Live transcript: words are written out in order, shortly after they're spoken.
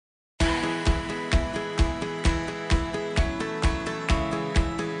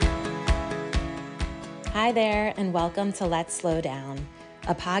Hi there, and welcome to Let's Slow Down,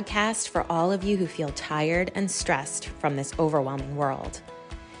 a podcast for all of you who feel tired and stressed from this overwhelming world.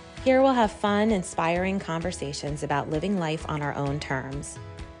 Here we'll have fun, inspiring conversations about living life on our own terms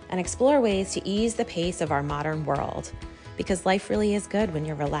and explore ways to ease the pace of our modern world, because life really is good when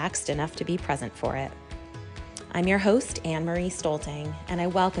you're relaxed enough to be present for it. I'm your host, Anne-Marie Stolting, and I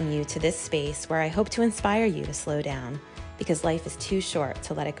welcome you to this space where I hope to inspire you to slow down, because life is too short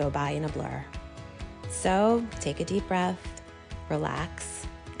to let it go by in a blur. So take a deep breath, relax,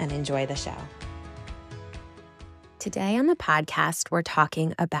 and enjoy the show. Today on the podcast, we're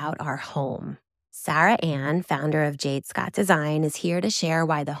talking about our home. Sara Ann, founder of Jade Scott Design, is here to share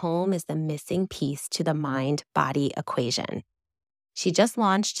why the home is the missing piece to the mind-body equation. She just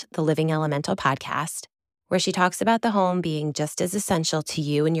launched the Living Elemental podcast, where she talks about the home being just as essential to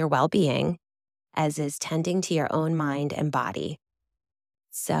you and your well-being as is tending to your own mind and body.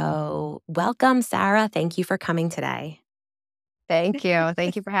 So welcome, Sara. Thank you for coming today. Thank you.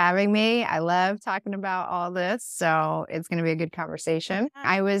 Thank you for having me. I love talking about all this, so it's going to be a good conversation.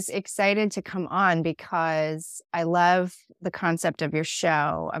 I was excited to come on because I love the concept of your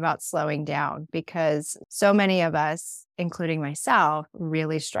show about slowing down, because so many of us, including myself,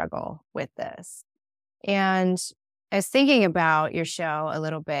 really struggle with this. And I was thinking about your show a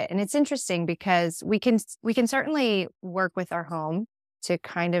little bit, and it's interesting because we can certainly work with our home to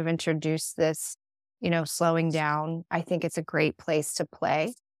kind of introduce this, slowing down. I think it's a great place to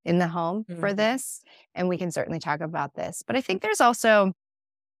play in the home for this. And we can certainly talk about this. But I think there's also,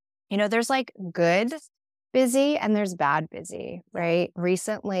 there's like good busy and there's bad busy, right?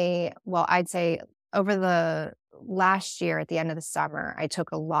 Recently, well, I'd say over the last year at the end of the summer, I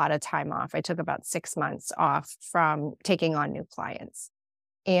took a lot of time off. I took about 6 months off from taking on new clients.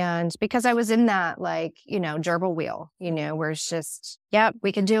 And because I was in that gerbil wheel, where it's just, yep,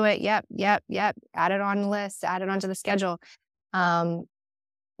 we can do it. Yep. Add it on the list, add it onto the schedule. That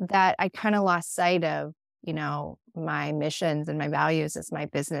I kind of lost sight of, my missions and my values as my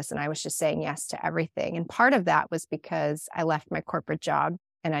business. And I was just saying yes to everything. And part of that was because I left my corporate job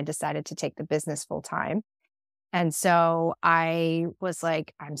and I decided to take the business full time. And so I was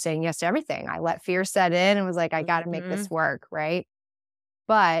like, I'm saying yes to everything. I let fear set in and was like, I got to make this work. Right.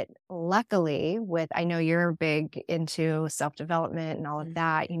 But luckily I know you're big into self-development and all of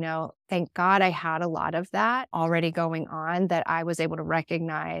that, thank God I had a lot of that already going on, that I was able to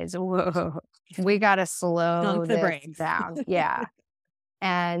recognize, whoa, we got to slow this down. Yeah.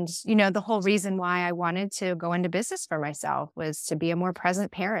 And, the whole reason why I wanted to go into business for myself was to be a more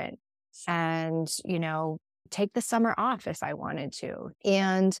present parent and, take the summer off if I wanted to.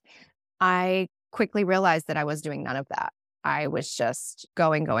 And I quickly realized that I was doing none of that. I was just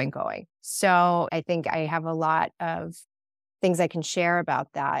going. So I think I have a lot of things I can share about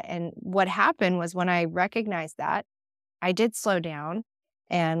that. And what happened was when I recognized that, I did slow down.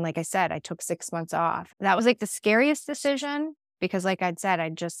 And like I said, I took 6 months off. That was like the scariest decision because like I'd said, I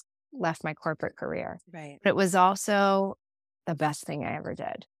just left my corporate career. Right. But it was also the best thing I ever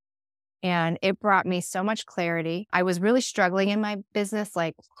did. And it brought me so much clarity. I was really struggling in my business,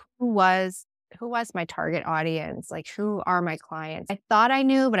 like who was my target audience? Like, who are my clients? I thought I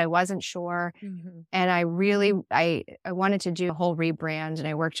knew, but I wasn't sure. And I wanted to do a whole rebrand. And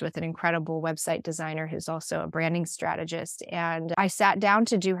I worked with an incredible website designer who's also a branding strategist. And I sat down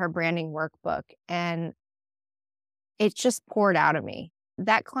to do her branding workbook and it just poured out of me.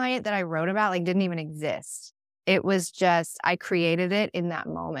 That client that I wrote about didn't even exist. It was just, I created it in that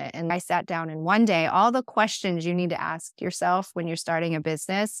moment. And I sat down and one day, all the questions you need to ask yourself when you're starting a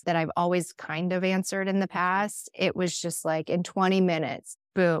business that I've always kind of answered in the past, it was just like in 20 minutes,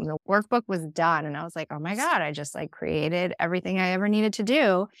 boom, the workbook was done. And I was like, oh my God, I just created everything I ever needed to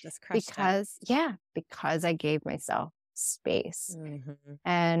do because I gave myself space.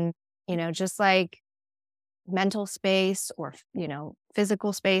 And, just like mental space or,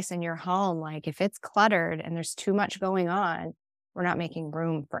 physical space in your home, if it's cluttered and there's too much going on, we're not making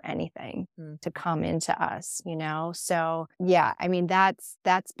room for anything to come into us, So yeah, I mean, that's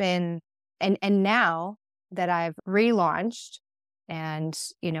been, and now that I've relaunched and,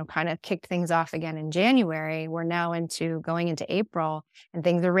 kind of kicked things off again in January, we're now going into April and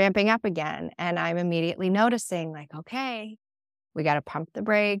things are ramping up again. And I'm immediately noticing okay, we got to pump the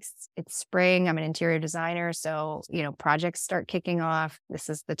brakes. It's spring. I'm an interior designer. So, projects start kicking off. This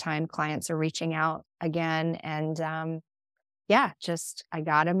is the time clients are reaching out again. And I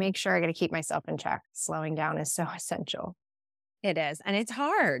got to make sure I got to keep myself in check. Slowing down is so essential. It is. And it's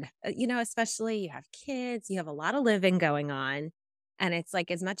hard, especially you have kids, you have a lot of living going on. And it's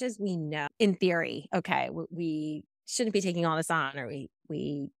like, as much as we know in theory, okay, we shouldn't be taking all this on, or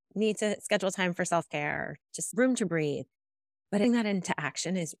we need to schedule time for self-care, just room to breathe. But putting that into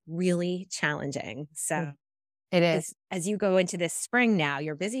action is really challenging. So It is. as you go into this spring now,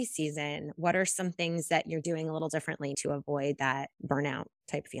 your busy season, what are some things that you're doing a little differently to avoid that burnout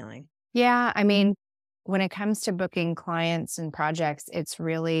type feeling? Yeah. I mean, when it comes to booking clients and projects, it's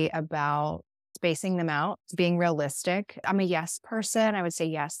really about spacing them out, being realistic. I'm a yes person. I would say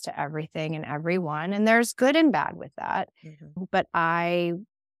yes to everything and everyone. And there's good and bad with that. Mhm. But I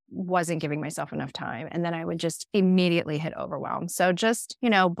wasn't giving myself enough time. And then I would just immediately hit overwhelm. So just,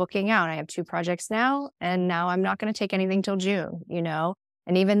 booking out. I have 2 projects now, and now I'm not going to take anything till June.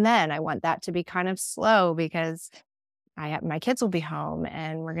 And even then, I want that to be kind of slow because my kids will be home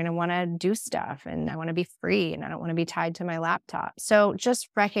and we're going to want to do stuff and I want to be free and I don't want to be tied to my laptop. So just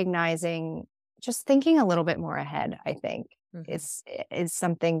recognizing, just thinking a little bit more ahead, I think Mhm. is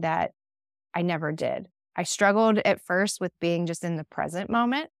something that I never did. I struggled at first with being just in the present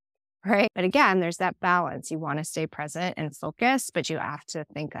moment, right? But again, there's that balance. You want to stay present and focused, but you have to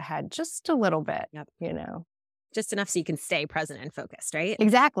think ahead just a little bit. Just enough so you can stay present and focused, right?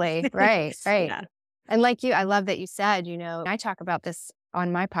 Exactly. Right. Right. Yeah. And like you, I love that you said, I talk about this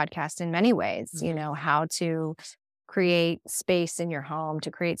on my podcast in many ways, Mhm. how to create space in your home,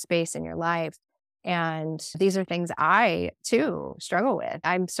 to create space in your life. And these are things I too struggle with.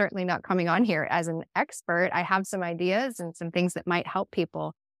 I'm certainly not coming on here as an expert. I have some ideas and some things that might help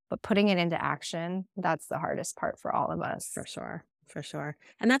people, but putting it into action, that's the hardest part for all of us. For sure. For sure.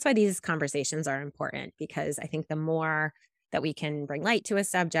 And that's why these conversations are important, because I think the more that we can bring light to a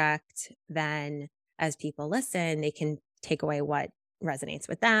subject, then as people listen, they can take away what resonates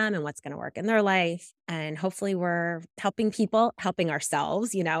with them and what's going to work in their life. And hopefully we're helping people, helping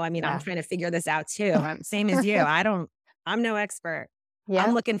ourselves. I mean, I'm Yeah. trying to figure this out too. Same as you. I'm no expert. I'm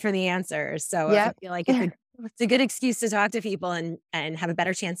Yep. looking for the answers. So I Yep. feel like it's a good excuse to talk to people and have a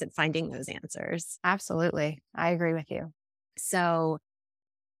better chance at finding those answers. Absolutely. I agree with you. So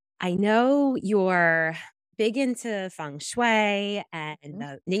I know you're big into feng shui and Mhm.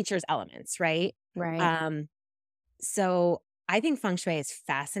 the nature's elements, right? Right. Um, so I think feng shui is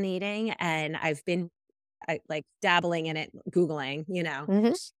fascinating, and I've been like dabbling in it, Googling,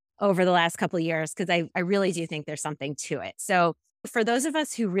 Hmm. over the last couple of years, because I really do think there's something to it. So for those of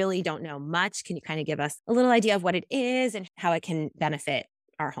us who really don't know much, can you kind of give us a little idea of what it is and how it can benefit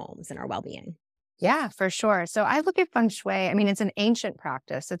our homes and our well-being? Yeah, for sure. So I look at feng shui. I mean, it's an ancient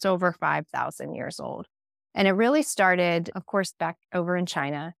practice. It's over 5,000 years old. And it really started, of course, back over in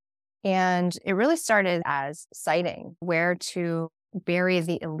China. And it really started as siting where to bury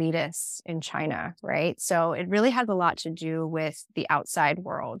the elitists in China, right? So it really has a lot to do with the outside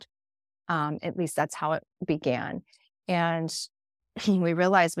world. At least that's how it began. And we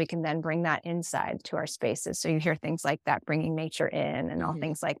realize we can then bring that inside to our spaces. So you hear things like that, bringing nature in and all Mhm.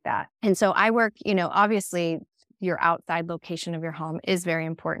 things like that. And so I work, obviously your outside location of your home is very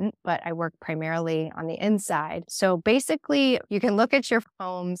important, but I work primarily on the inside. So basically, you can look at your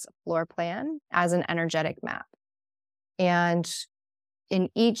home's floor plan as an energetic map. And in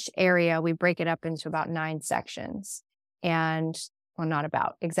each area, we break it up into about 9 sections. And, well, not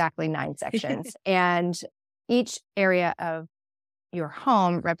about exactly 9 sections. And each area of your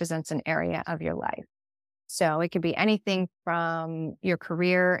home represents an area of your life. So it could be anything from your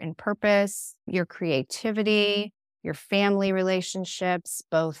career and purpose, your creativity, your family relationships,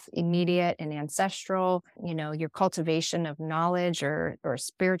 both immediate and ancestral, your cultivation of knowledge or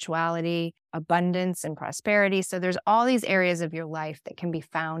spirituality, abundance and prosperity. So there's all these areas of your life that can be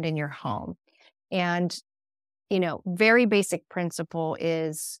found in your home. And, very basic principle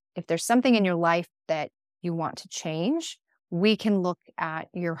is if there's something in your life that you want to change, we can look at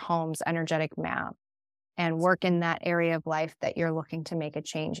your home's energetic map and work in that area of life that you're looking to make a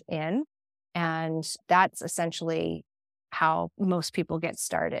change in. And that's essentially how most people get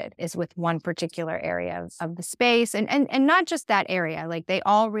started is with one particular area of the space and not just that area. Like they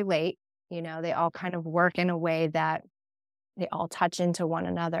all relate, they all kind of work in a way that they all touch into one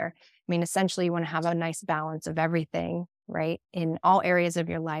another. I mean, essentially you want to have a nice balance of everything, right? In all areas of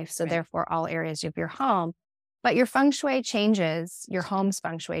your life. So Right. therefore all areas of your home. But your feng shui changes, your home's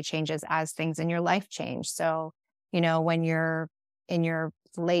feng shui changes as things in your life change. So, when you're in your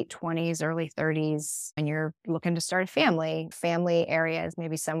late 20s, early 30s, and you're looking to start a family area is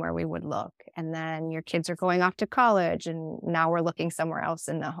maybe somewhere we would look. And then your kids are going off to college, and now we're looking somewhere else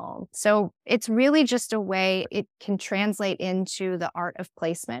in the home. So it's really just a way it can translate into the art of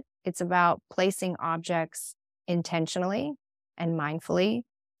placement. It's about placing objects intentionally and mindfully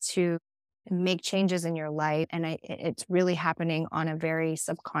to make changes in your life. And it's really happening on a very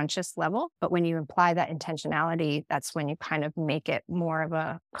subconscious level. But when you apply that intentionality, that's when you kind of make it more of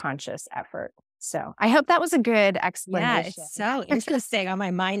a conscious effort. So I hope that was a good explanation. Yeah, it's so interesting. Oh,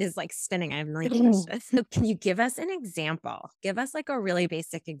 my mind is like spinning. I have like questions. So can you give us an example? Give us like a really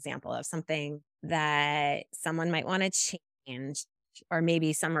basic example of something that someone might want to change, or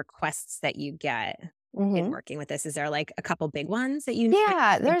maybe some requests that you get in working with this. Is there like a couple big ones that you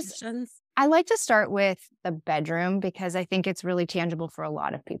Yeah, I like to start with the bedroom because I think it's really tangible for a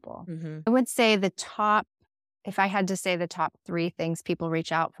lot of people. I would say if I had to say the top 3 things people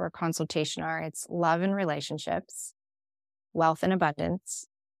reach out for a consultation are, it's love and relationships, wealth and abundance,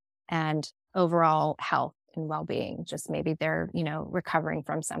 and overall health and well-being. Just maybe they're, recovering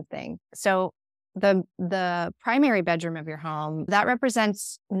from something. So the primary bedroom of your home, that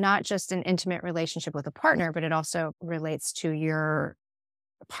represents not just an intimate relationship with a partner, but it also relates to your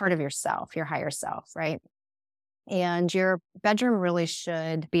part of yourself, your higher self, right? And your bedroom really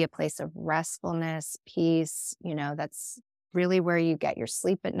should be a place of restfulness, peace. That's really where you get your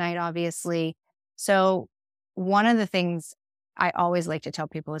sleep at night, obviously. So one of the things I always like to tell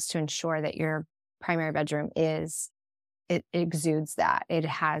people is to ensure that your primary bedroom it exudes that. It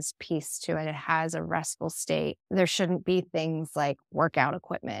has peace to it. It has a restful state. There shouldn't be things like workout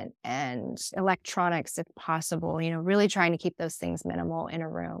equipment and electronics if possible, really trying to keep those things minimal in a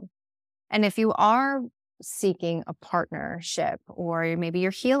room. And if you are seeking a partnership, or maybe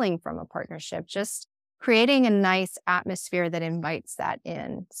you're healing from a partnership, just creating a nice atmosphere that invites that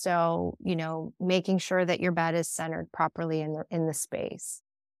in. So, making sure that your bed is centered properly in the space.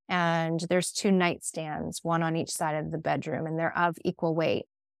 And there's 2 nightstands, one on each side of the bedroom, and they're of equal weight.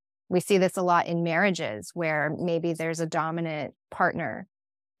 We see this a lot in marriages where maybe there's a dominant partner,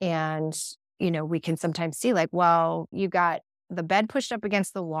 and, we can sometimes see like, well, you got the bed pushed up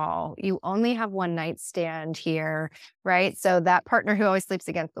against the wall. You only have one nightstand here, right? So that partner who always sleeps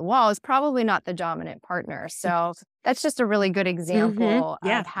against the wall is probably not the dominant partner. So that's just a really good example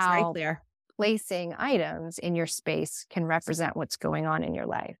of how placing items in your space can represent what's going on in your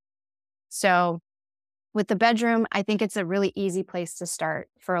life. So with the bedroom, I think it's a really easy place to start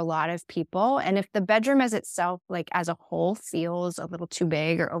for a lot of people. And if the bedroom as itself, like as a whole, feels a little too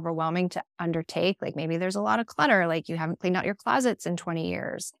big or overwhelming to undertake, like maybe there's a lot of clutter, like you haven't cleaned out your closets in 20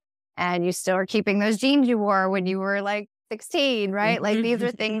 years and you still are keeping those jeans you wore when you were like 16, right? Like these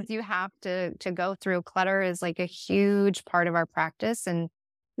are things you have to go through. Clutter is like a huge part of our practice, and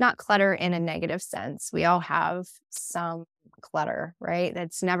not clutter in a negative sense. We all have some clutter, right?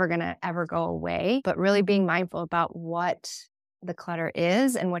 That's never going to ever go away, but really being mindful about what the clutter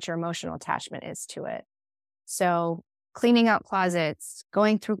is and what your emotional attachment is to it. So cleaning out closets,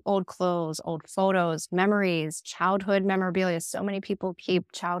 going through old clothes, old photos, memories, childhood memorabilia. So many people keep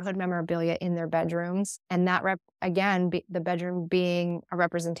childhood memorabilia in their bedrooms. And that, the bedroom being a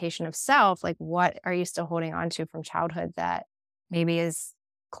representation of self, like what are you still holding on to from childhood that maybe is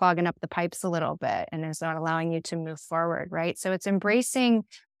clogging up the pipes a little bit and is not allowing you to move forward, right? So it's embracing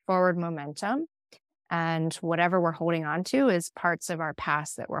forward momentum, and whatever we're holding on to is parts of our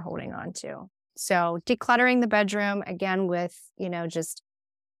past that we're holding on to. So decluttering the bedroom, again, with, just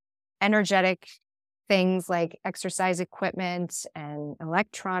energetic things like exercise equipment and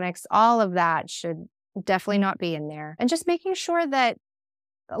electronics, all of that should definitely not be in there. And just making sure that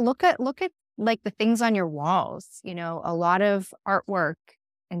look at like the things on your walls. A lot of artwork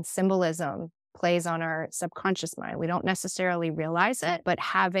and symbolism plays on our subconscious mind. We don't necessarily realize it, but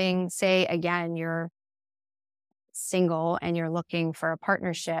having, say, again, you're single and you're looking for a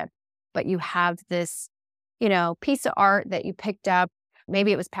partnership, but you have this, piece of art that you picked up.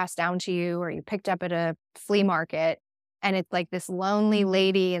 Maybe it was passed down to you or you picked up at a flea market. And it's like this lonely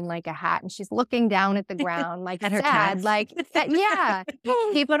lady in like a hat, and she's looking down at the ground, like At her sad, cat. like that. Yeah,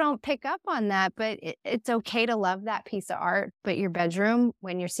 people don't pick up on that, but it's okay to love that piece of art. But your bedroom,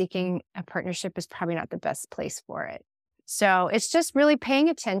 when you're seeking a partnership, is probably not the best place for it. So it's just really paying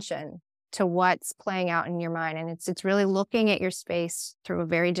attention to what's playing out in your mind, and it's really looking at your space through a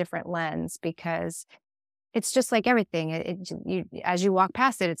very different lens, because it's just like everything. As you walk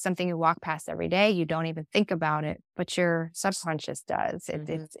past it, it's something you walk past every day. You don't even think about it, but your subconscious does.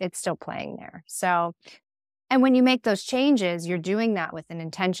 It's still playing there. So, and when you make those changes, you're doing that with an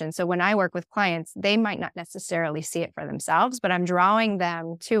intention. So when I work with clients, they might not necessarily see it for themselves, but I'm drawing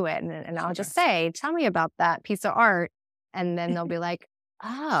them to it. And I'll just say, tell me about that piece of art. And then they'll be like,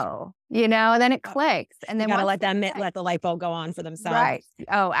 oh, and then it clicks. And then you gotta let the light bulb go on for themselves. Right.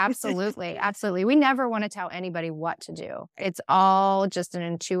 Oh, absolutely. Absolutely. We never want to tell anybody what to do. It's all just an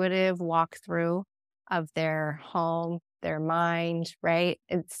intuitive walkthrough of their home their mind, right?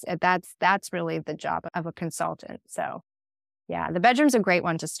 That's really the job of a consultant. So yeah, the bedroom's a great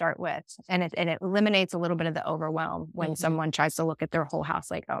one to start with. And it eliminates a little bit of the overwhelm when someone tries to look at their whole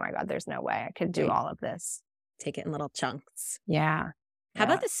house like, oh my God, there's no way I could do all of this. Take it in little chunks. Yeah. How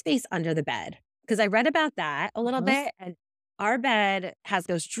about the space under the bed? Because I read about that a little bit, and our bed has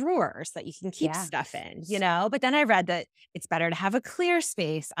those drawers that you can keep stuff in, but then I read that it's better to have a clear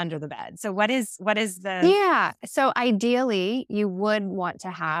space under the bed. So what is the... Yeah. So ideally you would want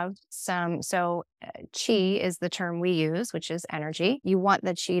to have chi is the term we use, which is energy. You want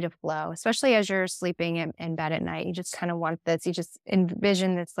the chi to flow, especially as you're sleeping in bed at night. You just kind of want this, you just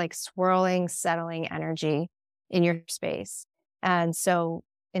envision this like swirling, settling energy in your space. And so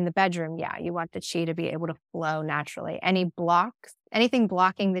in the bedroom, you want the chi to be able to flow naturally. Anything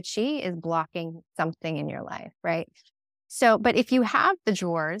blocking the chi is blocking something in your life, right? So, but if you have the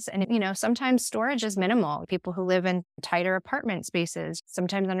drawers and, sometimes storage is minimal. People who live in tighter apartment spaces,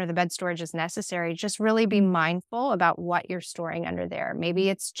 sometimes under the bed storage is necessary. Just really be mindful about what you're storing under there. Maybe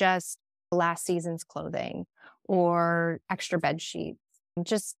it's just last season's clothing or extra bed sheets.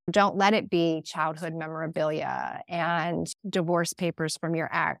 Just don't let it be childhood memorabilia and divorce papers from your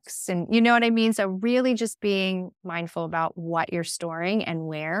ex. And you know what I mean? So really just being mindful about what you're storing and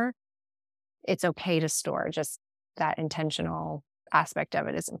where it's okay to store. Just that intentional aspect of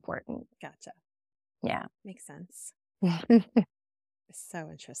it is important. Gotcha. Yeah. Makes sense. It's so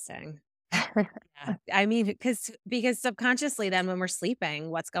interesting. Yeah. I mean, because subconsciously then when we're sleeping,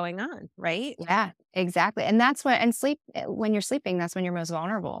 what's going on, right? Yeah, exactly. And when you're sleeping, that's when you're most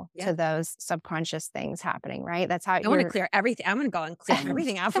vulnerable to those subconscious things happening, right? That's how I want to clear everything. I'm going to go and clear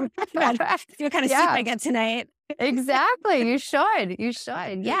everything out from bed. See what kind of sleep I get tonight. Exactly. You should.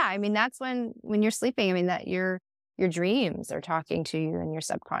 Yeah. I mean, that's when you're sleeping, I mean, that your dreams are talking to you in your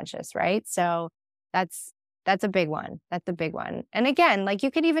subconscious, right? So that's a big one. That's a big one. And again, like you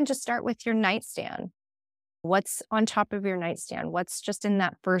could even just start with your nightstand. What's on top of your nightstand? What's just in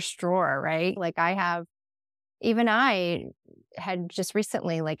that first drawer, right? Like I had just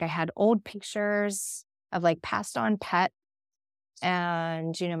recently, like I had old pictures of like passed on pets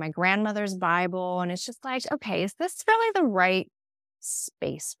and, my grandmother's Bible. And it's just like, okay, is this really the right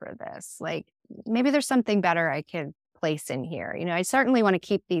space for this? Like maybe there's something better I could place in here. I certainly want to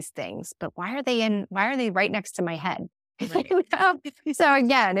keep these things, but why are they right next to my head? Right. So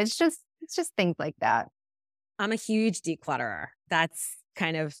again, it's just things like that. I'm a huge declutterer. That's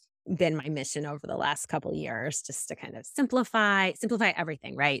kind of been my mission over the last couple of years, just to kind of simplify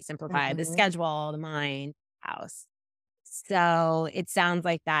everything, right? Simplify the schedule, the mind, house. So it sounds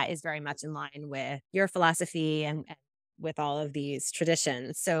like that is very much in line with your philosophy and with all of these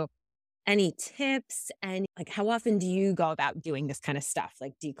traditions. So any tips, and like how often do you go about doing this kind of stuff,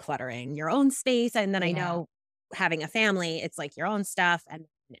 like decluttering your own space? And then I know having a family, it's like your own stuff and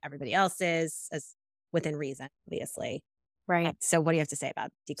everybody else's, as within reason, obviously. Right. So what do you have to say about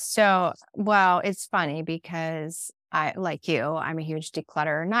decluttering? So, well, it's funny because I'm a huge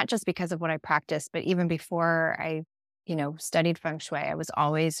declutterer, not just because of what I practice, but even before I, studied feng shui, I was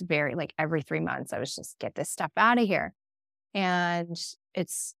always very like every 3 months, I was just get this stuff out of here. And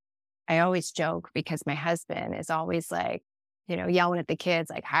I always joke because my husband is always like, yelling at the kids,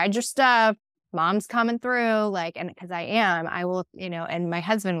 like, hide your stuff. Mom's coming through. Like, and because I will, and my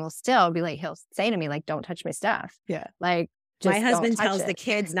husband will still be like, he'll say to me, like, don't touch my stuff. Yeah. Like, my husband tells the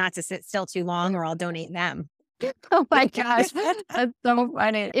kids not to sit still too long or I'll donate them. Oh my gosh. That's so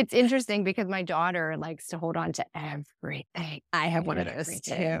funny. It's interesting because my daughter likes to hold on to everything. I have one of those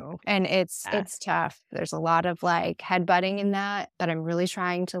too. And it's tough. There's a lot of like headbutting in that, but I'm really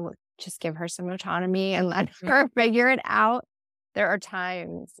trying to just give her some autonomy and let her figure it out. There are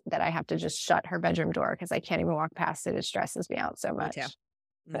times that I have to just shut her bedroom door because I can't even walk past it. It stresses me out so much.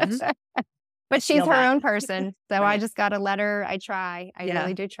 But she's her own person. So I just got to let her. I try. I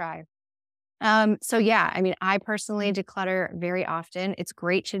really do try. So yeah, I mean, I personally declutter very often. It's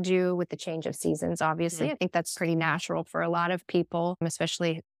great to do with the change of seasons, obviously. I think that's pretty natural for a lot of people,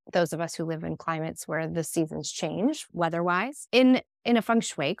 especially those of us who live in climates where the seasons change weather-wise. In a feng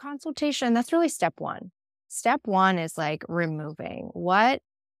shui consultation, that's really step one. Step one is like removing what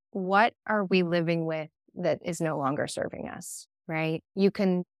are we living with that is no longer serving us, right? You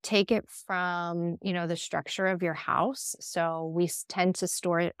can take it from, the structure of your house. So we tend to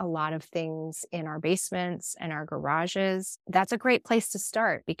store a lot of things in our basements and our garages. That's a great place to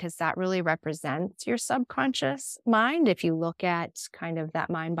start because that really represents your subconscious mind. If you look at kind of that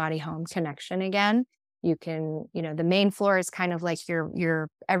mind, body, home connection again, you can, the main floor is kind of like your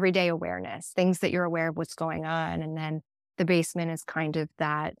everyday awareness, things that you're aware of what's going on. And then the basement is kind of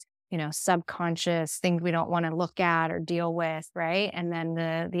that subconscious things we don't want to look at or deal with, right? And then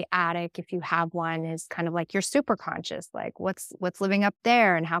the attic, if you have one, is kind of like your super conscious, like what's living up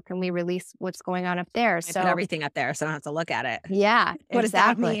there and how can we release what's going on up there. I put everything up there so I don't have to look at it. Yeah, What does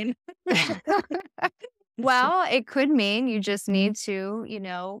that mean? Well, it could mean you just need to,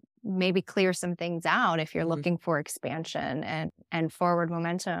 maybe clear some things out if you're looking for expansion and forward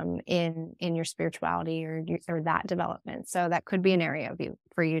momentum in your spirituality or that development. So that could be an area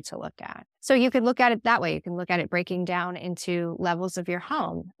for you to look at. So you could look at it that way. You can look at it breaking down into levels of your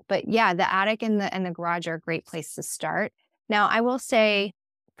home. But yeah, the attic and the garage are a great place to start. Now, I will say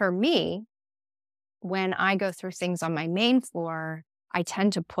for me, when I go through things on my main floor, I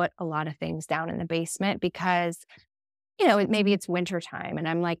tend to put a lot of things down in the basement because, maybe it's wintertime and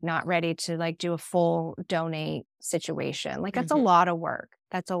I'm like not ready to like do a full donate situation. Like that's a lot of work.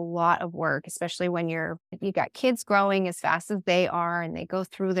 That's a lot of work, especially when you got kids growing as fast as they are and they go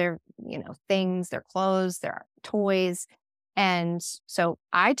through their, things, their clothes, their toys. And so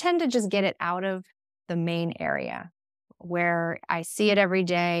I tend to just get it out of the main area where I see it every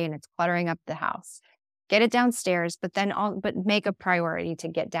day and it's cluttering up the house. Get it downstairs, but make a priority to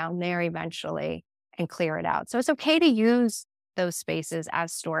get down there eventually and clear it out. So it's okay to use those spaces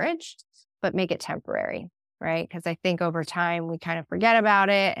as storage, but make it temporary, right? Because I think over time we kind of forget about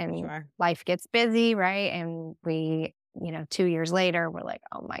it and life gets busy, right? And we, 2 years later, we're like,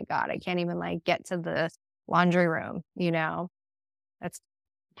 oh my God, I can't even like get to the laundry room, That's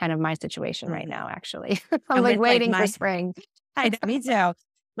kind of my situation right now, actually. I'm like waiting for spring. Me too.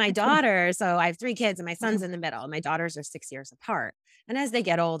 My daughter, so I have 3 kids and my son's in the middle. My daughters are 6 years apart. And as they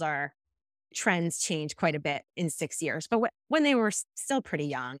get older, trends change quite a bit in 6 years. But when they were still pretty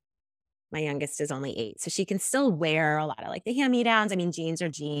young, my youngest is only 8. So she can still wear a lot of like the hand-me-downs. I mean, jeans are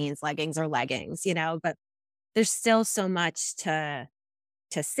jeans, leggings are leggings, but there's still so much to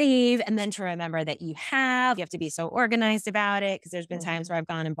save and then to remember that you have to be so organized about it. Cause there's been times where I've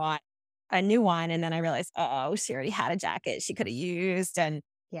gone and bought a new one and then I realized, oh, she already had a jacket she could have used and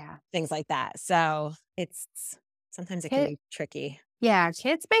things like that. So sometimes it can be tricky. Yeah,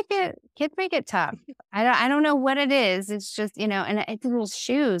 kids make it tough. I don't know what it is. It's just, and it's those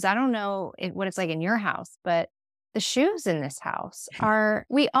shoes. I don't know what it's like in your house, but the shoes in this house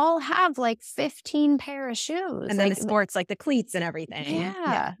we all have like 15 pair of shoes. And then the sports, like the cleats and everything.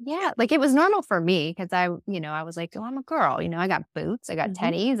 Yeah. Like it was normal for me because I was like, oh, I'm a girl. I got boots, I got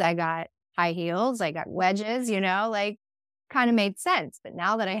tennies, I got high heels, I got wedges, like kind of made sense. But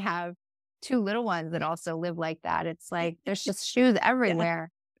now that I have 2 little ones that also live like that, it's like there's just shoes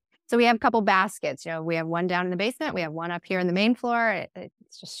everywhere. So we have a couple baskets. We have one down in the basement. We have one up here in the main floor.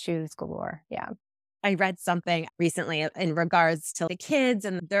 It's just shoes galore. Yeah. I read something recently in regards to the kids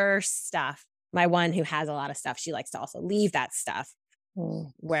and their stuff. My one who has a lot of stuff, she likes to also leave that stuff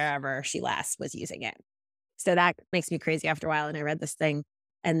wherever she last was using it. So that makes me crazy after a while. And I read this thing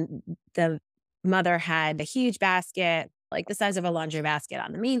and the mother had a huge basket, like the size of a laundry basket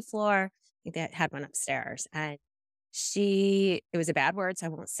on the main floor. I think they had one upstairs and it was a bad word, so I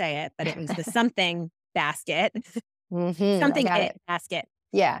won't say it, but it was the something basket, something basket.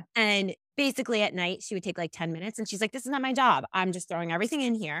 Yeah. And basically at night she would take like 10 minutes and she's like, this is not my job. I'm just throwing everything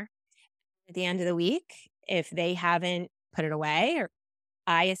in here. At the end of the week, if they haven't put it away, or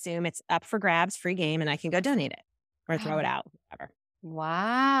I assume it's up for grabs, free game, and I can go donate it or throw it out, whatever.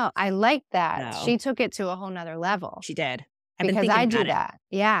 Wow. I like that. No. She took it to a whole nother level. She did. Because I do that.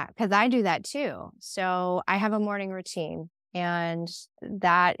 Yeah, because I do that too. So I have a morning routine and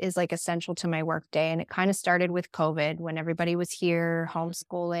that is like essential to my work day. And it kind of started with COVID when everybody was here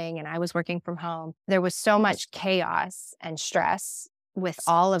homeschooling and I was working from home. There was so much chaos and stress with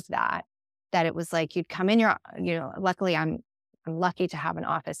all of that it was like you'd come in luckily I'm lucky to have an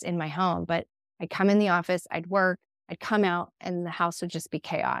office in my home, but I'd come in the office, I'd work, I'd come out and the house would just be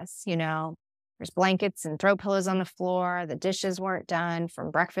chaos, There's blankets and throw pillows on the floor. The dishes weren't done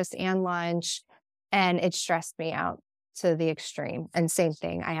from breakfast and lunch. And it stressed me out to the extreme. And same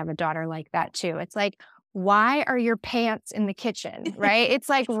thing. I have a daughter like that too. It's like, why are your pants in the kitchen? Right? It's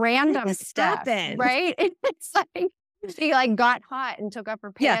like random stuff. Right? It's like she like got hot and took off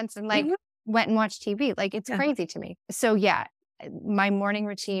her pants and like went and watched TV. Like it's crazy to me. So yeah, my morning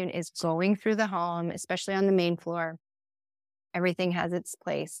routine is going through the home, especially on the main floor. Everything has its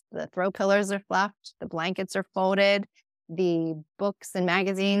place. The throw pillows are fluffed. The blankets are folded. The books and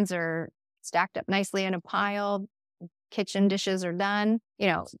magazines are stacked up nicely in a pile. Kitchen dishes are done,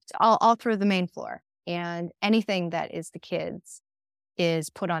 all through the main floor. And anything that is the kids is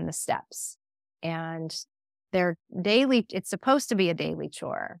put on the steps. And it's supposed to be a daily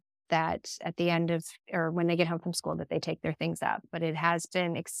chore, that at the end of, or when they get home from school, that they take their things up. But it has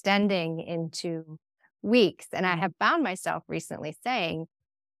been extending into weeks. And I have found myself recently saying,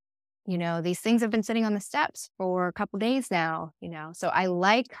 these things have been sitting on the steps for a couple days now, so I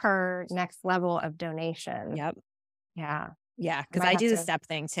like her next level of donation. Yep. Yeah. Yeah. I Cause might I have do the to. step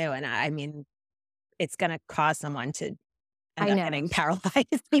thing too. And I mean, it's going to cause someone to end I up know. getting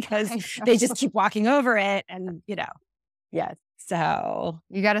paralyzed because I they just know. keep walking over it. And, Yes. so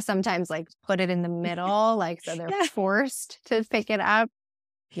You got to sometimes like put it in the middle, like, so they're yeah. forced to pick it up.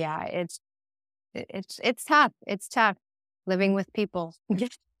 Yeah. It's tough. It's tough living with people.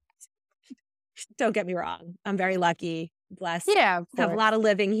 Don't get me wrong. I'm very lucky, blessed, Yeah, of have a course. lot of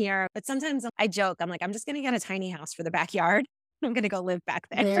living here. But sometimes I joke, I'm like, I'm just going to get a tiny house for the backyard. I'm going to go live back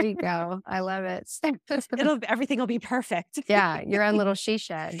there. There you go. I love it. Everything will be perfect. Yeah, your own little she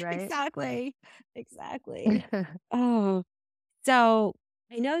shed, right? Exactly. Exactly. Oh, so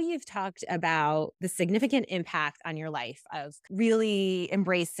I know you've talked about the significant impact on your life of really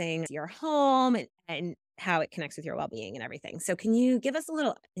embracing your home and how it connects with your well-being and everything. So can you give us a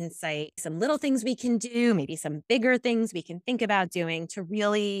little insight, some little things we can do, maybe some bigger things we can think about doing to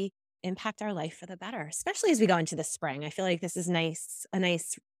really impact our life for the better, especially as we go into the spring? I feel like this is a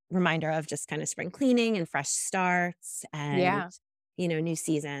nice reminder of just kind of spring cleaning and fresh starts and, Yeah. new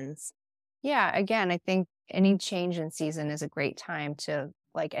seasons. Yeah. Again, I think any change in season is a great time to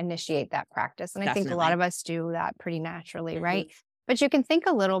like initiate that practice. And I think a lot Definitely. of us do that pretty naturally, Mhm. right? But you can think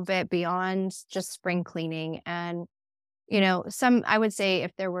a little bit beyond just spring cleaning. And, I would say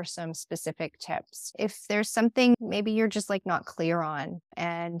if there were some specific tips, if there's something maybe you're just like not clear on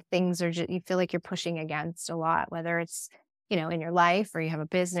and things are just, you feel like you're pushing against a lot, whether it's, in your life or you have a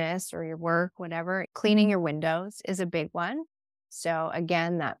business or your work, whatever, cleaning your windows is a big one. So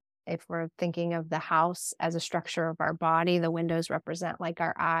again, that if we're thinking of the house as a structure of our body, the windows represent like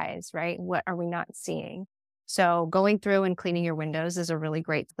our eyes, right? What are we not seeing? So going through and cleaning your windows is a really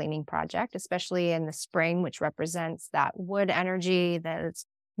great cleaning project, especially in the spring, which represents that wood energy, that it's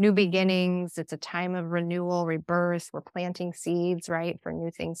new beginnings. It's a time of renewal, rebirth. We're planting seeds, right, for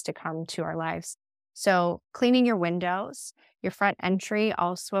new things to come to our lives. So cleaning your windows, your front entry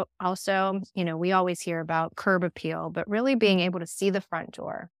also, we always hear about curb appeal, but really being able to see the front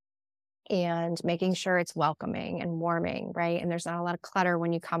door and making sure it's welcoming and warming, right? And there's not a lot of clutter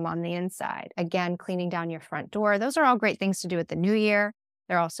when you come on the inside. Again, cleaning down your front door. Those are all great things to do with the new year.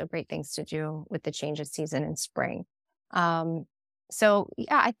 They're also great things to do with the change of season in spring. Um, so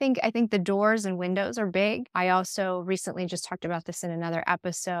yeah, I think the doors and windows are big. I also recently just talked about this in another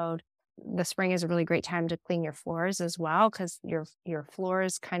episode. The spring is a really great time to clean your floors as well, because your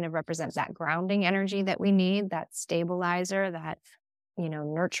floors kind of represent that grounding energy that we need, that stabilizer, that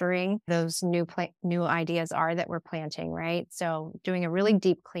nurturing those new ideas are that we're planting, right? So doing a really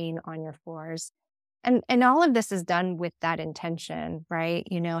deep clean on your floors. And all of this is done with that intention, right?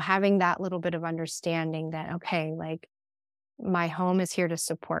 Having that little bit of understanding that, okay, like my home is here to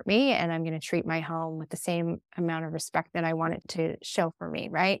support me and I'm going to treat my home with the same amount of respect that I want it to show for me,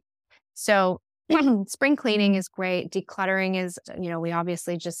 right? So spring cleaning is great. Decluttering is, we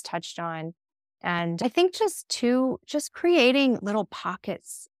obviously just touched on. And I think just creating little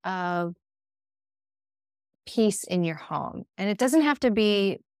pockets of peace in your home. And it doesn't have to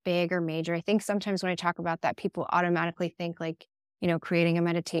be big or major. I think sometimes when I talk about that, people automatically think like, creating a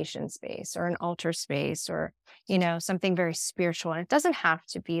meditation space or an altar space or, something very spiritual. And it doesn't have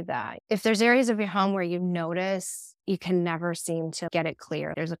to be that. If there's areas of your home where you notice you can never seem to get it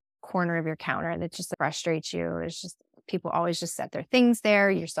clear, there's a corner of your counter that just frustrates you. It's just people always just set their things there,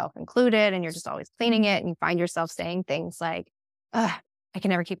 yourself included, and you're just always cleaning it. And you find yourself saying things like, ugh, I can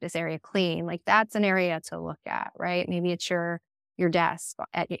never keep this area clean. Like that's an area to look at, right? Maybe it's your desk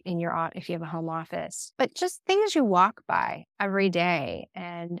if you have a home office, but just things you walk by every day.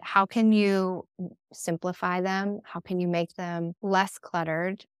 And how can you simplify them? How can you make them less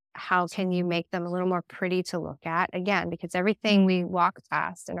cluttered? How can you make them a little more pretty to look at? Again, because everything we walk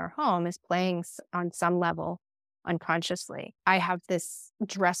past in our home is playing on some level unconsciously. I have this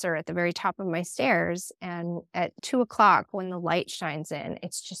dresser at the very top of my stairs, and at 2 o'clock when the light shines in,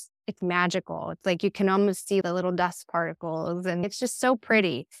 it's magical. It's like you can almost see the little dust particles, and it's just so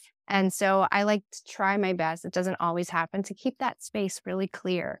pretty. And so I like to try my best. It doesn't always happen to keep that space really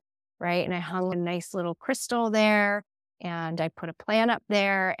clear, right? And I hung a nice little crystal there, and I put a plant up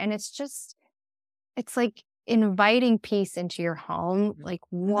there, and it's like inviting peace into your home, like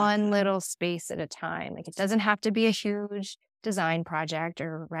one little space at a time. Like it doesn't have to be a huge design project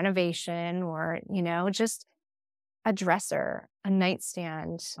or renovation or, just a dresser, a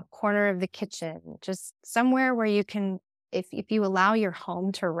nightstand, a corner of the kitchen, just somewhere where you can if you allow your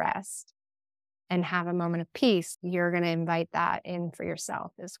home to rest and have a moment of peace, you're going to invite that in for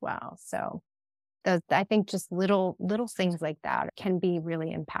yourself as well. So I think just little things like that can be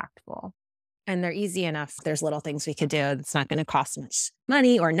really impactful. And they're easy enough. There's little things we could do. It's not going to cost much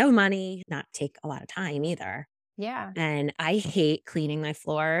money or no money, not take a lot of time either. Yeah. And I hate cleaning my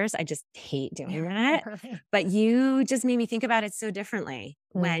floors. I just hate doing that. But you just made me think about it so differently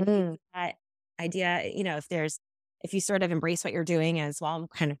when you that idea, if you sort of embrace what you're doing as well, I'm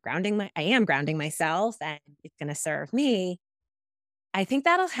kind of I am grounding myself and it's going to serve me. I think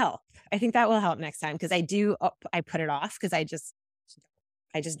that'll help. I think that will help next time because I put it off because I just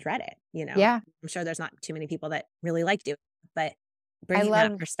dread it, Yeah. I'm sure there's not too many people that really like doing it, but I bringing that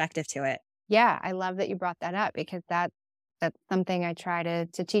love perspective to it. Yeah, I love that you brought that up because that's something I try to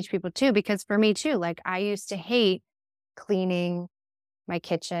teach people too. Because for me too, like I used to hate cleaning my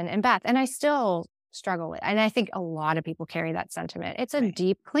kitchen and bath, and I still struggle with. And I think a lot of people carry that sentiment. It's a Right.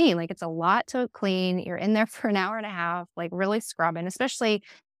 deep clean, like it's a lot to clean. You're in there for an hour and a half, like really scrubbing, especially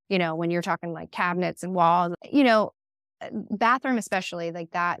when you're talking like cabinets and walls. Bathroom especially,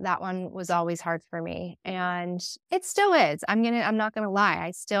 like that one was always hard for me, and it still is. I'm not gonna lie, I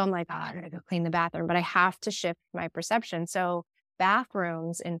still am like, oh, I gotta go clean the bathroom, but I have to shift my perception. So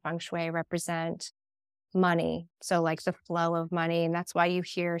bathrooms in feng shui represent money, so like the flow of money, and that's why you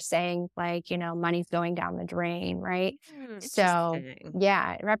hear saying like money's going down the drain, right? So Interesting.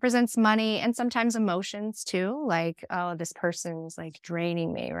 yeah, it represents money and sometimes emotions too, like, oh, this person's like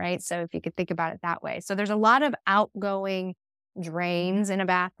draining me, right? So if you could think about it that way. So there's a lot of outgoing drains in a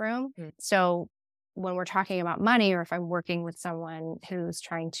bathroom. Mm. So when we're talking about money, or if I'm working with someone who's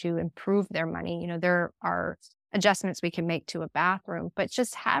trying to improve their money, there are adjustments we can make to a bathroom, but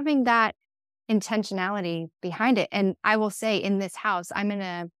just having that intentionality behind it. And I will say in this house, I'm in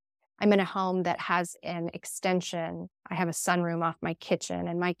a home that has an extension. I have a sunroom off my kitchen,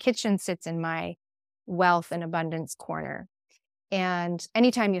 and my kitchen sits in my wealth and abundance corner. And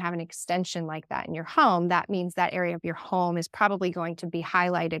anytime you have an extension like that in your home, that means that area of your home is probably going to be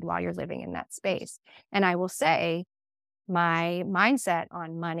highlighted while you're living in that space. And I will say my mindset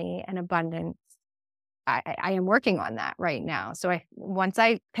on money and abundance, I am working on that right now. So once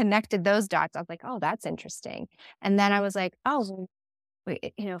I connected those dots, I was like, oh, that's interesting. And then I was like, oh,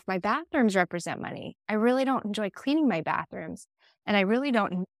 wait, if my bathrooms represent money, I really don't enjoy cleaning my bathrooms. And I really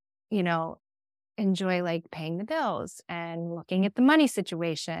don't, enjoy like paying the bills and looking at the money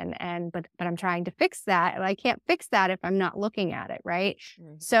situation. But I'm trying to fix that. And I can't fix that if I'm not looking at it. Right.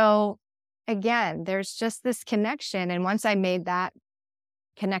 Mhm. So again, there's just this connection. And once I made that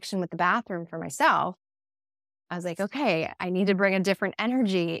connection with the bathroom for myself, I was like, okay, I need to bring a different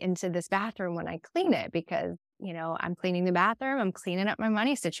energy into this bathroom when I clean it because, I'm cleaning the bathroom, I'm cleaning up my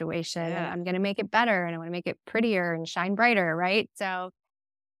money situation, and I'm going to make it better, and I want to make it prettier and shine brighter, right? So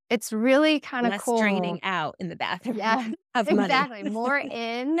it's really kind of Less cool. draining out in the bathroom Yeah, of money. exactly. More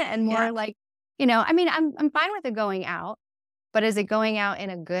in and more Yeah. like, I mean, I'm fine with it going out, but is it going out in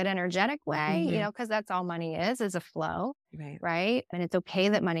a good energetic way? Mhm. Because that's all money is a flow, Right. right? And it's okay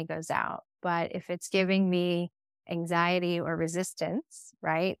that money goes out. But if it's giving me anxiety or resistance,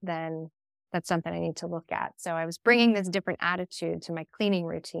 right, then that's something I need to look at. So I was bringing this different attitude to my cleaning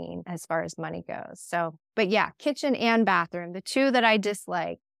routine as far as money goes. So, but yeah, kitchen and bathroom, the two that I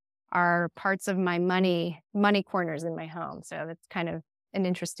dislike are parts of my money corners in my home. So that's kind of an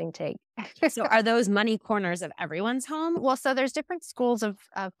interesting take. So are those money corners of everyone's home? Well, so there's different schools of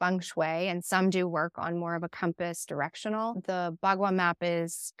feng shui, and some do work on more of a compass directional. The Bagua map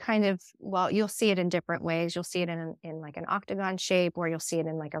is kind of, well, you'll see it in different ways. You'll see it in like an octagon shape, or you'll see it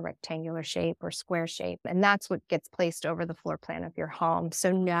in like a rectangular shape or square shape. And that's what gets placed over the floor plan of your home.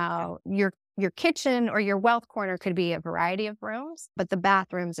 So now your kitchen or your wealth corner could be a variety of rooms, but the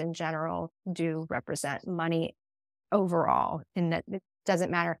bathrooms in general do represent money overall, in that it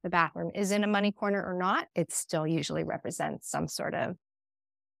doesn't matter if the bathroom is in a money corner or not, it still usually represents some sort of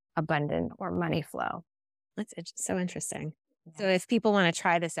abundant or money flow. That's so interesting. So if people want to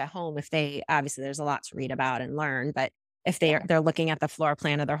try this at home, if they obviously there's a lot to read about and learn, but if they're looking at the floor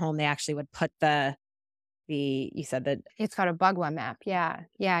plan of their home, they actually would put you said that It's called a Bagua map. Yeah.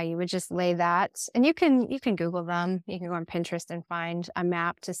 Yeah. You would just lay that, and you can Google them. You can go on Pinterest and find a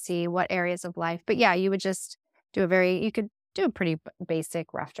map to see what areas of life. But yeah, you would just you could do a pretty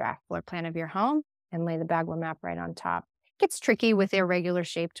basic rough draft floor plan of your home and lay the Bagua map right on top. It gets tricky with irregular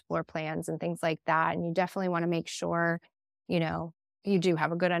shaped floor plans and things like that. And you definitely want to make sure, you do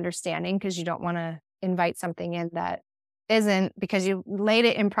have a good understanding, because you don't want to invite something in that isn't, because you laid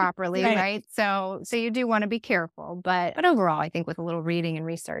it improperly, right? So you do want to be careful, but overall, I think with a little reading and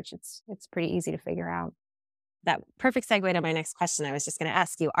research, it's pretty easy to figure out. that perfect segue to my next question. I was just going to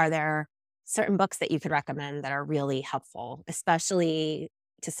ask you, are there certain books that you could recommend that are really helpful, especially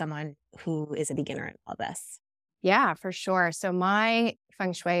to someone who is a beginner in all this? Yeah, for sure. So my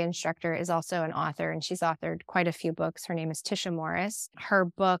feng shui instructor is also an author, and she's authored quite a few books. Her name is Tisha Morris. Her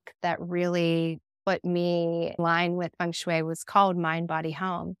book that really put me in line with feng shui was called Mind, Body,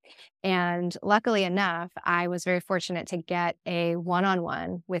 Home. And luckily enough, I was very fortunate to get a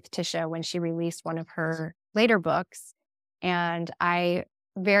one-on-one with Tisha when she released one of her later books. And I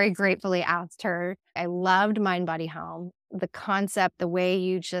very gratefully asked her. I loved Mind, Body, Home. The concept, the way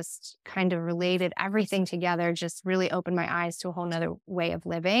you just kind of related everything together just really opened my eyes to a whole nother way of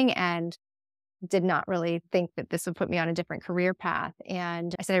living, and did not really think that this would put me on a different career path.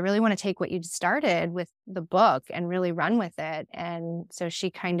 And I said, I really want to take what you started with the book and really run with it. And so she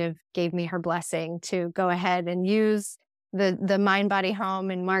kind of gave me her blessing to go ahead and use the Mind, Body,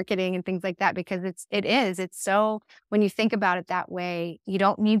 Home and marketing and things like that, because it's so, when you think about it that way, you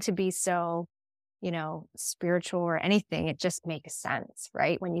don't need to be so spiritual or anything. It just makes sense,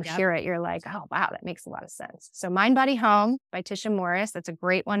 right? When you hear it, you're like, oh, wow, that makes a lot of sense. So Mind, Body, Home by Tisha Morris, that's a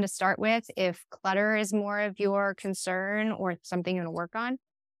great one to start with if clutter is more of your concern or something you want to work on.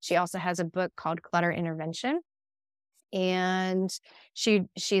 She also has a book called Clutter Intervention. And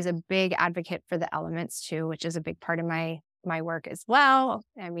she's a big advocate for the elements too, which is a big part of my work as well.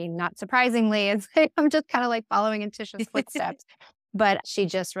 I mean, not surprisingly, it's like I'm just kind of like following in Tisha's footsteps. But she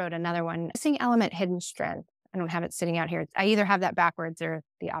just wrote another one, Missing Element, Hidden Strength. I don't have it sitting out here. I either have that backwards or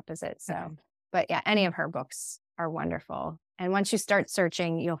the opposite. So, But yeah, any of her books are wonderful. And once you start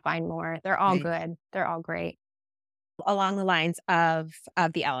searching, you'll find more. They're all good. They're all great. Along the lines of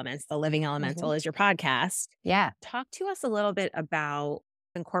the elements, the Living Elemental is your podcast. Yeah. Talk to us a little bit about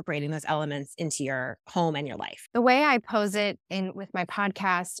incorporating those elements into your home and your life. The way I pose it in with my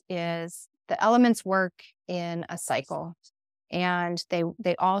podcast is the elements work in a cycle, and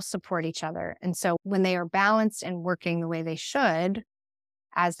they all support each other. And so when they are balanced and working the way they should,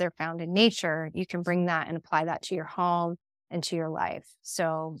 as they're found in nature, you can bring that and apply that to your home and to your life.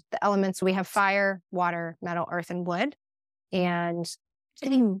 So the elements, we have fire, water, metal, earth, and wood. And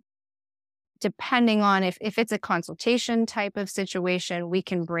depending on if it's a consultation type of situation, we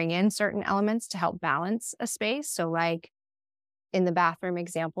can bring in certain elements to help balance a space. So like in the bathroom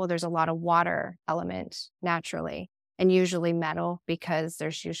example, there's a lot of water element naturally, and usually metal, because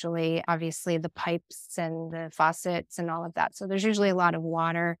there's usually obviously the pipes and the faucets and all of that. So there's usually a lot of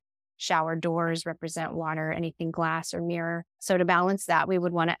water. Shower doors represent water, anything glass or mirror. So to balance that, we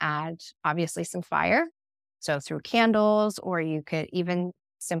would want to add obviously some fire. So through candles, or you could even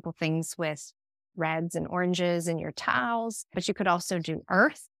simple things with reds and oranges in your towels. But you could also do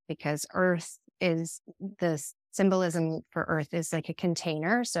earth, because earth is the symbolism for earth is like a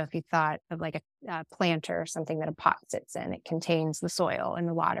container. So if you thought of like a planter or something that a pot sits in, it contains the soil and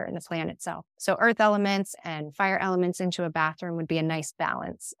the water and the plant itself. So earth elements and fire elements into a bathroom would be a nice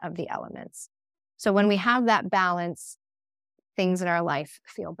balance of the elements. So when we have that balance, things in our life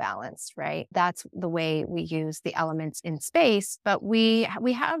feel balanced, right? That's the way we use the elements in space, but we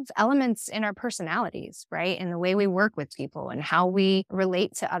have elements in our personalities, right? In the way we work with people and how we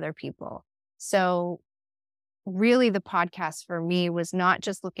relate to other people. So really the podcast for me was not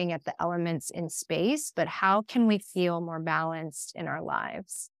just looking at the elements in space, but how can we feel more balanced in our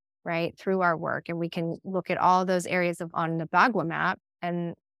lives, right? Through our work. And we can look at all those areas on the Bagua map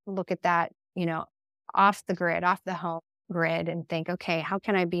and look at that, off the grid, off the home grid, and think, okay, how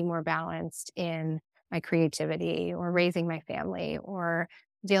can I be more balanced in my creativity or raising my family or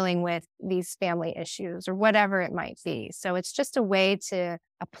dealing with these family issues or whatever it might be. So it's just a way to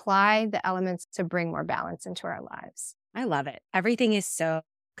apply the elements to bring more balance into our lives. I love it. Everything is so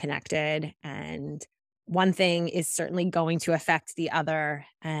connected, and one thing is certainly going to affect the other.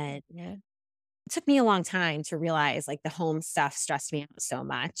 And it took me a long time to realize like the home stuff stressed me out so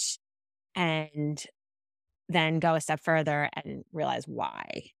much, and then go a step further and realize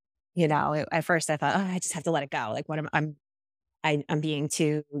why. At first I thought, oh, I just have to let it go. Like I'm being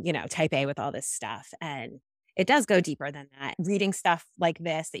too, type A with all this stuff. And it does go deeper than that. Reading stuff like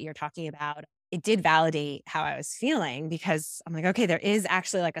this that you're talking about, it did validate how I was feeling, because I'm like, okay, there is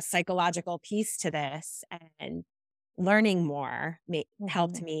actually like a psychological piece to this, and learning more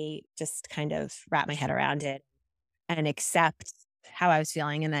helped me just kind of wrap my head around it and accept how I was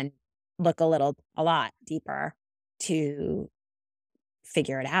feeling, and then look a lot deeper to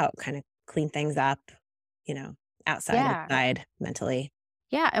figure it out, kind of clean things up, outside, inside, mentally.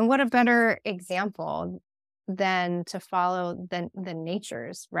 Yeah. And what a better example than to follow the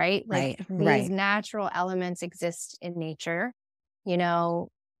natures, right? Like these natural elements exist in nature. When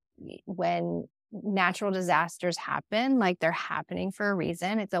natural disasters happen, like they're happening for a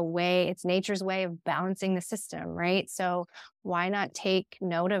reason. It's nature's way of balancing the system, right? So why not take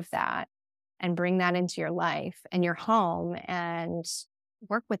note of that and bring that into your life and your home and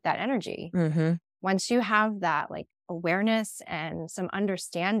work with that energy? Mm-hmm. Once you have that like awareness and some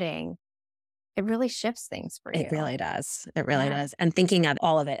understanding, it really shifts things for you. It really does. It really Yeah. does. And thinking of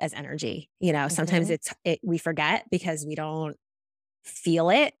all of it as energy, sometimes Mhm. we forget because we don't feel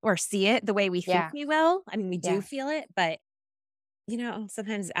it or see it the way we think Yeah. we will. I mean, we do Yeah. feel it, but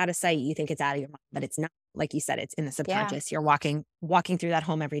sometimes out of sight, you think it's out of your mind, but it's not. Like you said, it's in the Yeah. subconscious. You're walking through that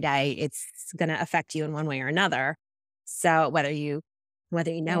home every day. It's going to affect you in one way or another. So whether you know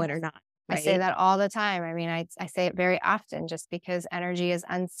Yeah. it or not, I say right? that all the time. I mean, I say it very often just because energy is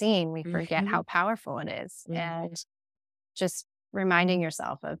unseen. We forget Hmm. how powerful it is. Hmm. And just reminding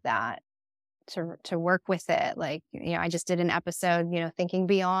yourself of that to work with it. Like, I just did an episode, thinking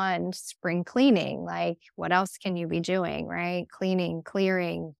beyond spring cleaning. Like, what else can you be doing, right? Cleaning,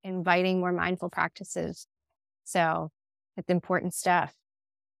 clearing, inviting more mindful practices. So it's important stuff.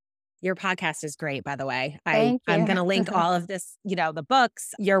 Your podcast is great, by the way. Thank I'm you. going to link all of this, the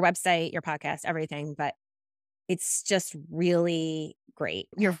books, your website, your podcast, everything, but it's just really great.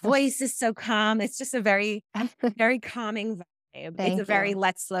 Your voice is so calm. It's just a very, very calming vibe. It's a Thank very you.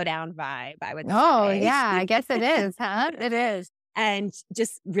 let's slow down vibe, I would Oh, say. yeah, I guess it is, huh? It is. And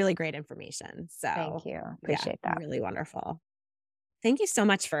just really great information. Thank So, you. yeah, Appreciate that. really wonderful. Thank you so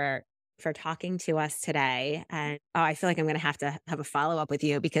much for talking to us today. And I feel like I'm going to have a follow-up with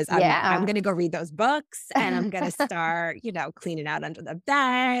you because I'm Yeah. going to go read those books and I'm going to start, cleaning out under the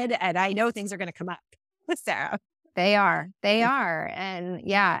bed. And I know things are going to come up with Sarah. They are. They are. And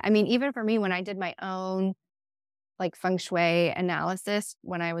yeah, I mean, even for me, when I did my own like feng shui analysis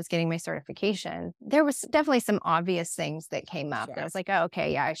when I was getting my certification, there was definitely some obvious things that came up. Sure. That I was like, oh,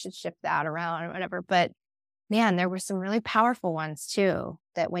 okay, yeah, I should shift that around or whatever. But man, there were some really powerful ones too,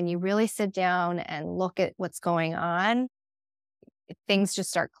 that when you really sit down and look at what's going on, things just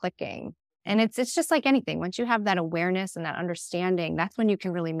start clicking. And it's just like anything. Once you have that awareness and that understanding, that's when you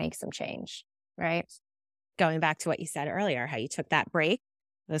can really make some change, right? Going back to what you said earlier, how you took that break,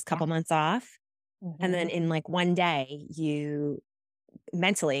 those couple months off, and then Mhm. in like one day, you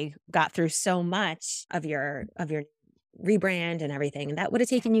mentally got through so much of your rebrand and everything. And that would have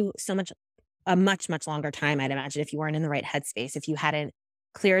taken you a much, much longer time, I'd imagine, if you weren't in the right headspace, if you hadn't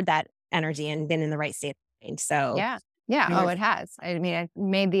cleared that energy and been in the right state of mind. So Yeah. Yeah. Oh, you're- it has. I mean, I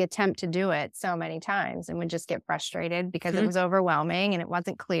made the attempt to do it so many times and would just get frustrated because it Mhm. was overwhelming and it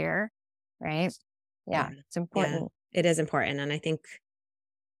wasn't clear. Right. Yeah. Yeah. It's important. It is important. And I think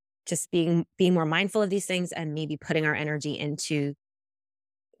just being more mindful of these things and maybe putting our energy into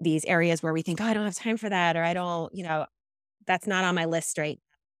these areas where we think, oh, I don't have time for that, or I don't, that's not on my list right.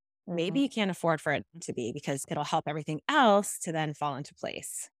 Maybe Mhm. you can't afford for it to be because it'll help everything else to then fall into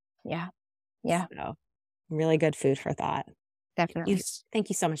place. Yeah. Yeah. So really good food for thought. Definitely. Thank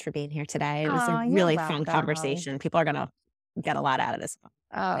you so much for being here today. It was a Oh, you're really fun welcome. conversation. People are going to get a lot out of this.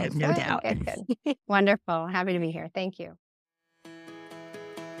 I Oh, have no good, doubt. good, good. Wonderful. Happy to be here. Thank you.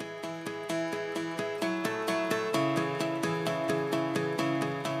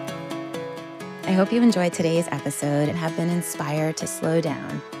 I hope you enjoyed today's episode and have been inspired to slow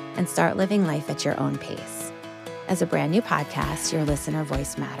down and start living life at your own pace. As a brand new podcast, your listener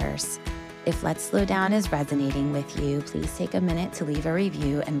voice matters. If Let's Slow Down is resonating with you, please take a minute to leave a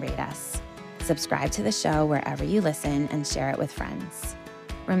review and rate us. Subscribe to the show wherever you listen and share it with friends.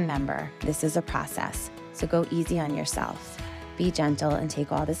 Remember, this is a process, so go easy on yourself. Be gentle and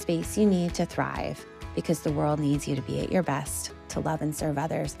take all the space you need to thrive, because the world needs you to be at your best, to love and serve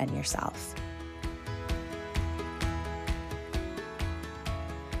others and yourself.